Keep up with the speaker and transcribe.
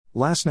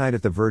Last night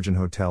at the Virgin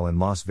Hotel in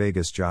Las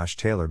Vegas, Josh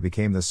Taylor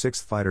became the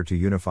sixth fighter to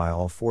unify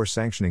all four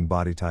sanctioning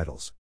body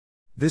titles.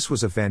 This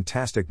was a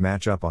fantastic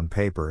matchup on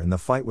paper, and the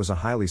fight was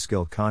a highly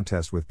skilled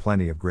contest with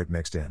plenty of grit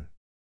mixed in.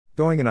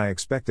 Going in, I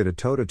expected a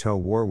toe-to-toe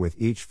war with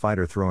each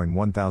fighter throwing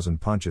 1,000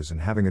 punches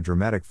and having a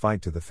dramatic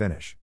fight to the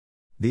finish.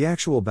 The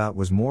actual bout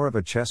was more of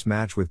a chess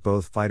match, with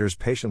both fighters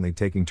patiently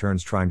taking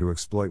turns trying to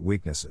exploit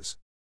weaknesses.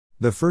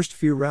 The first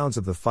few rounds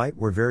of the fight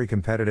were very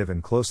competitive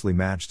and closely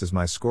matched, as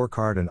my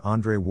scorecard and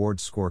Andre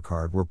Ward's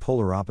scorecard were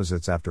polar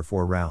opposites after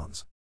 4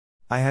 rounds.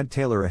 I had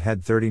Taylor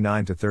ahead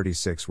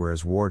 39-36,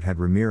 whereas Ward had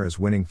Ramirez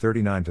winning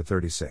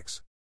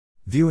 39-36.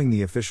 Viewing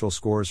the official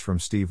scores from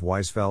Steve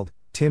Weisfeld,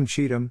 Tim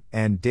Cheatham,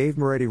 and Dave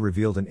Moretti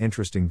revealed an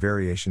interesting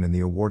variation in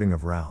the awarding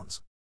of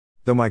rounds.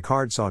 Though my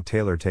card saw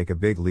Taylor take a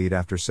big lead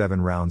after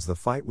 7 rounds, the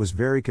fight was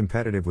very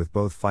competitive, with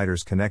both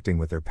fighters connecting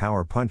with their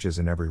power punches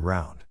in every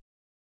round.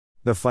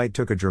 The fight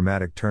took a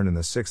dramatic turn in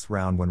the 6th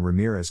round when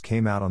Ramirez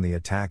came out on the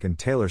attack and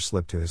Taylor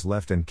slipped to his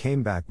left and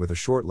came back with a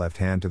short left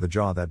hand to the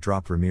jaw that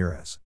dropped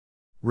Ramirez.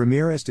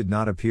 Ramirez did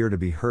not appear to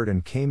be hurt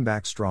and came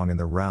back strong in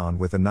the round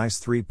with a nice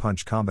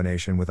 3-punch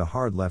combination with a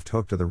hard left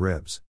hook to the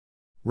ribs.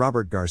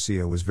 Robert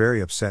Garcia was very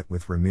upset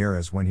with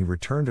Ramirez when he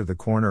returned to the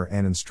corner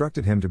and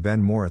instructed him to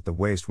bend more at the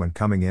waist when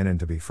coming in and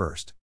to be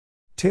first.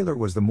 Taylor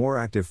was the more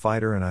active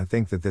fighter, and I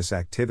think that this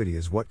activity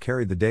is what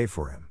carried the day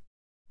for him.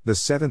 The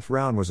 7th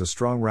round was a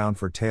strong round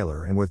for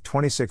Taylor, and with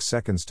 26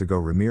 seconds to go,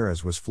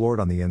 Ramirez was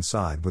floored on the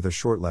inside with a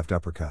short left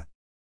uppercut.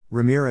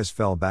 Ramirez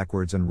fell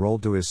backwards and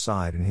rolled to his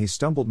side, and he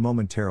stumbled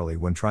momentarily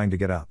when trying to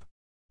get up.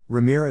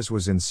 Ramirez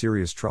was in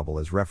serious trouble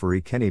as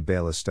referee Kenny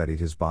Bayless studied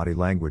his body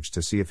language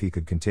to see if he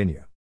could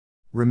continue.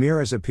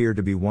 Ramirez appeared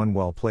to be one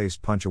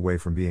well-placed punch away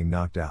from being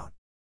knocked out.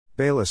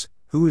 Bayless,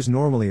 who is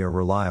normally a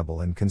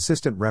reliable and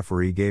consistent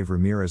referee, gave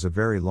Ramirez a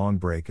very long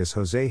break as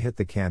Jose hit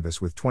the canvas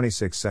with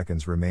 26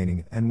 seconds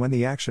remaining, and when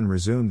the action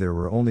resumed there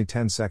were only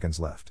 10 seconds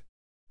left.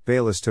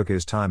 Bayless took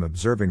his time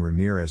observing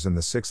Ramirez in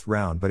the 6th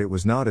round, but it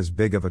was not as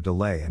big of a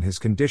delay and his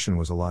condition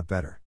was a lot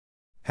better.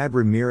 Had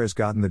Ramirez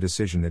gotten the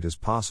decision, it is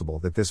possible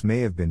that this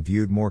may have been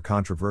viewed more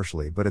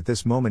controversially, but at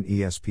this moment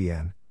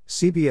ESPN,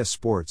 CBS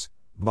Sports,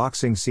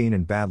 Boxing Scene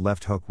and Bad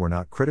Left Hook were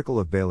not critical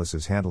of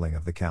Bayless's handling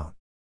of the count.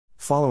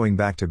 Following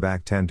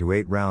back-to-back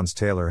 10-8 rounds,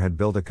 Taylor had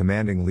built a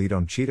commanding lead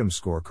on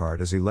Cheatham's scorecard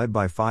as he led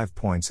by 5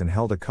 points and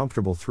held a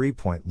comfortable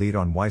 3-point lead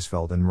on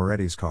Weisfeld and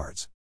Moretti's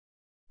cards.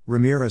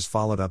 Ramirez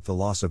followed up the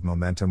loss of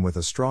momentum with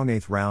a strong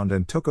 8th round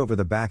and took over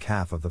the back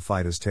half of the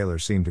fight as Taylor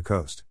seemed to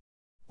coast.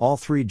 All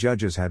 3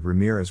 judges had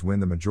Ramirez win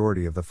the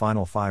majority of the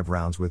final 5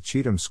 rounds, with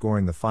Cheatham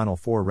scoring the final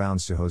 4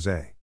 rounds to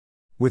Jose.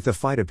 With the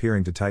fight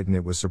appearing to tighten,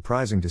 it was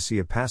surprising to see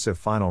a passive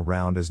final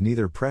round as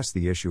neither pressed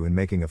the issue in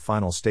making a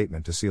final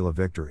statement to seal a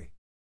victory.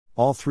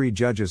 All 3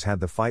 judges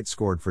had the fight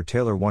scored for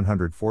Taylor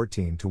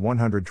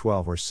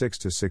 114-112 or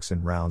 6-6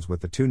 in rounds,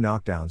 with the 2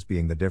 knockdowns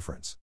being the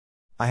difference.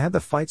 I had the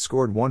fight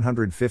scored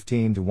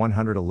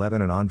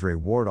 115-111, and Andre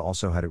Ward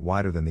also had it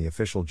wider than the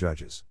official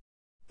judges.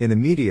 In the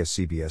media,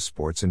 CBS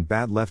Sports and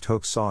Bad Left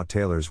Hook saw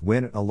Taylor's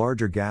win at a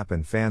larger gap,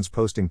 and fans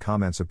posting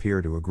comments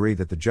appear to agree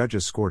that the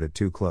judges scored it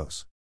too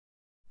close.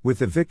 With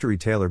the victory,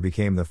 Taylor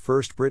became the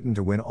first Briton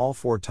to win all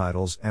 4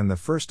 titles and the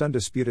first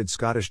undisputed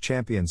Scottish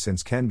champion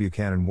since Ken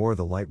Buchanan wore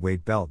the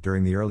lightweight belt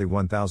during the early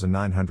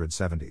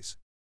 1970s.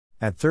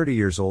 At 30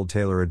 years old,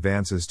 Taylor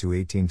advances to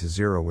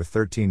 18-0 with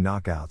 13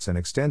 knockouts and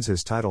extends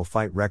his title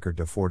fight record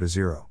to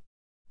 4-0.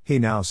 He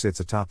now sits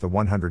atop the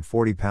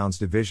 140 pounds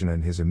division,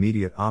 and his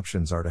immediate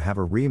options are to have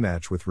a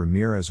rematch with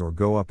Ramirez or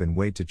go up in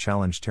weight to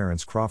challenge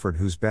Terence Crawford,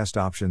 whose best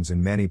options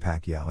in Manny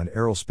Pacquiao and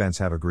Errol Spence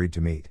have agreed to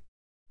meet.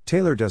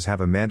 Taylor does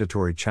have a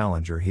mandatory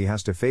challenger he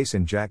has to face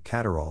in Jack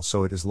Catterall,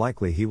 so it is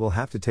likely he will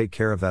have to take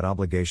care of that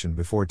obligation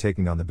before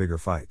taking on the bigger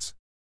fights.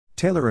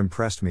 Taylor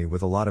impressed me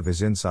with a lot of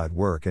his inside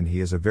work, and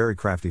he is a very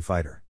crafty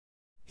fighter.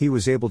 He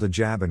was able to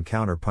jab and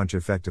counter punch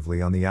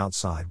effectively on the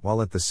outside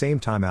while at the same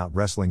time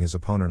out-wrestling his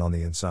opponent on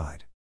the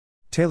inside.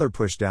 Taylor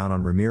pushed down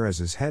on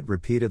Ramirez's head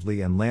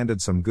repeatedly and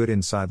landed some good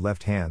inside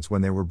left hands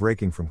when they were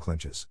breaking from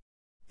clinches.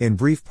 In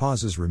brief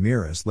pauses,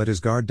 Ramirez let his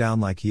guard down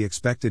like he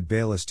expected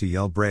Bayless to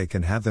yell break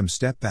and have them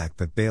step back,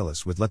 but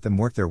Bayless would let them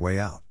work their way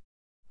out.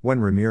 When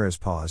Ramirez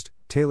paused,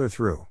 Taylor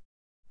threw.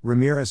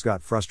 Ramirez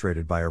got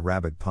frustrated by a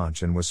rabbit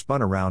punch and was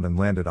spun around and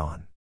landed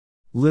on.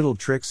 Little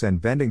tricks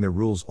and bending the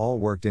rules all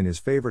worked in his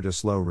favor to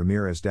slow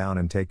Ramirez down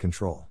and take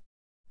control.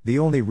 The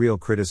only real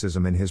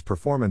criticism in his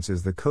performance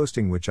is the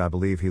coasting, which I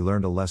believe he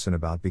learned a lesson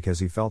about because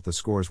he felt the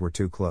scores were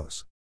too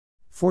close.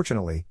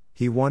 Fortunately,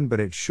 he won, but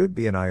it should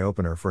be an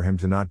eye-opener for him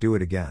to not do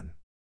it again.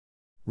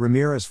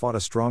 Ramirez fought a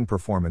strong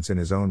performance in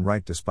his own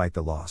right despite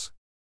the loss.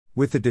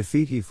 With the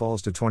defeat, he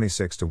falls to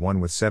 26-1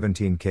 with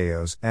 17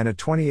 KOs, and at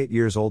 28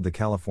 years old the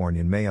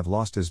Californian may have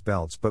lost his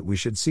belts, but we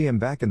should see him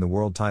back in the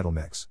world title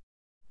mix.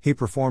 He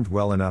performed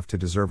well enough to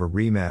deserve a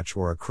rematch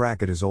or a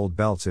crack at his old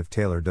belts if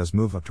Taylor does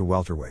move up to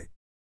welterweight.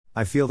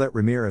 I feel that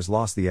Ramirez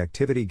lost the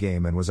activity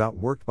game and was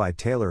outworked by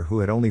Taylor, who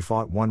had only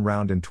fought 1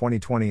 round in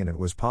 2020, and it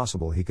was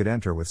possible he could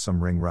enter with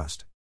some ring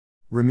rust.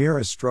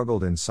 Ramirez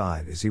struggled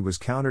inside as he was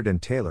countered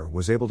and Taylor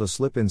was able to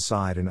slip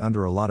inside and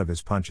under a lot of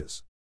his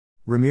punches.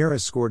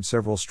 Ramirez scored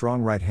several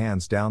strong right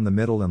hands down the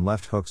middle and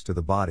left hooks to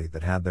the body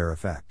that had their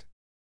effect.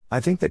 I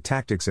think that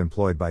tactics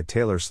employed by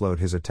Taylor slowed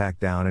his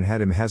attack down and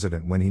had him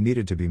hesitant when he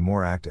needed to be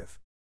more active.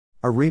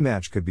 A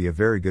rematch could be a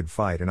very good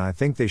fight and I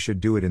think they should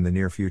do it in the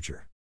near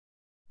future.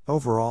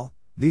 Overall,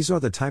 these are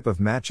the type of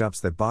matchups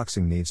that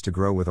boxing needs to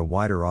grow with a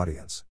wider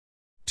audience.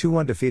 Two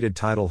undefeated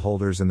title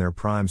holders in their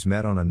primes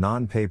met on a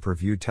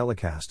non-pay-per-view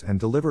telecast and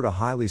delivered a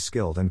highly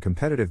skilled and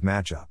competitive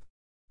matchup.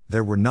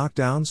 There were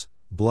knockdowns,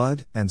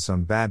 blood, and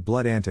some bad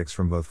blood antics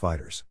from both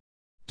fighters.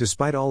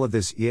 Despite all of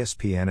this,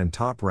 ESPN and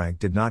Top Rank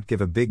did not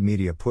give a big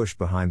media push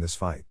behind this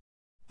fight.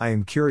 I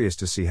am curious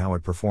to see how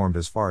it performed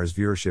as far as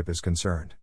viewership is concerned.